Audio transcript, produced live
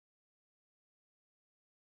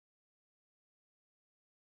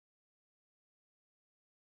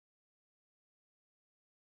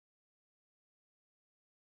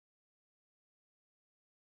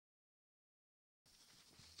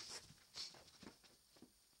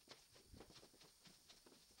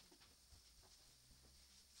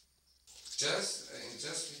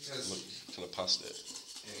Just because... Kind of past it.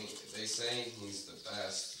 They say he's the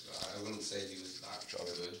best. I wouldn't say he was that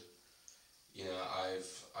good. You know,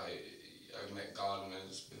 I've met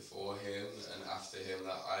gardeners before him and after him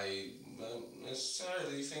that I don't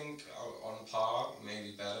necessarily think are on par,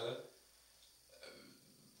 maybe better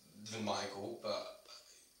than Michael, but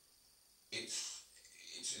it's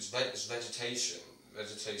vegetation.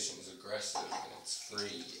 Vegetation is aggressive and it's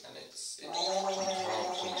free and you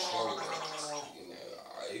can't control it. You know,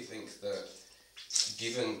 I think that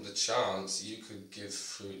given the chance, you could give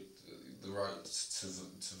fruit the right to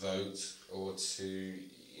vote or to,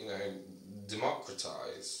 you know,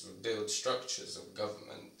 democratize, build structures of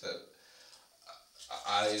government that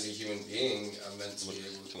I, as a human being, am meant to be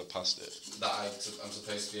able to... Kind of past it. That I'm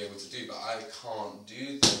supposed to be able to do, but I can't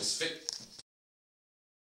do those.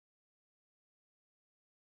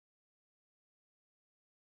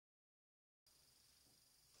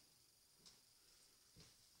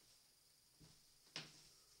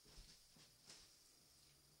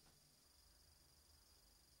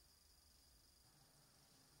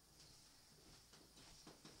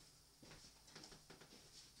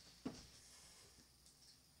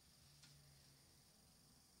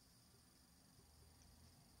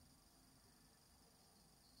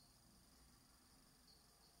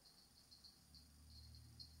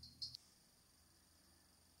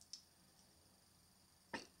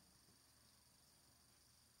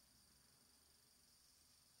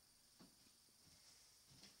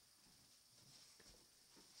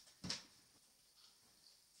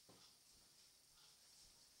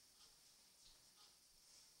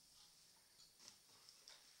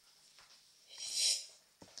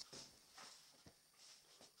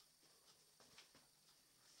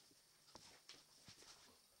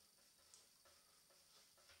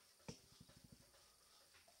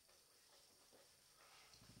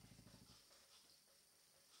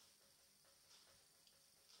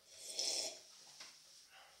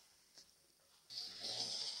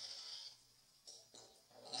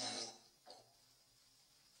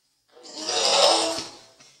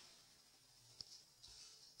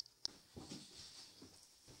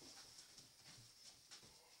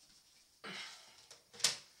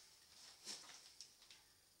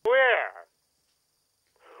 Where?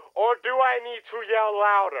 Or do I need to yell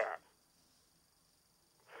louder?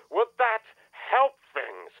 Would that help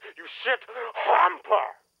things, you shit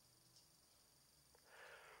hamper?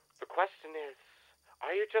 The question is,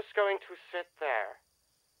 are you just going to sit there?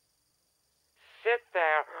 Sit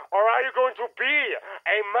there, or are you going to be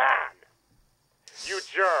a man? You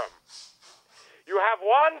germ. You have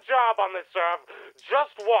one job on this earth,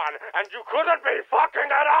 just one, and you couldn't be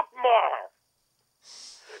fucking it up more!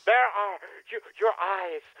 There are, your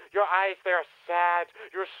eyes, they're sad.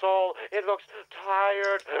 Your soul, it looks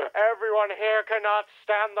tired. Everyone here cannot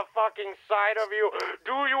stand the fucking sight of you.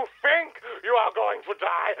 Do you think you are going to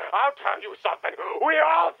die? I'll tell you something. We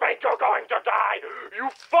all think you're going to die. You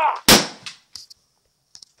fuck!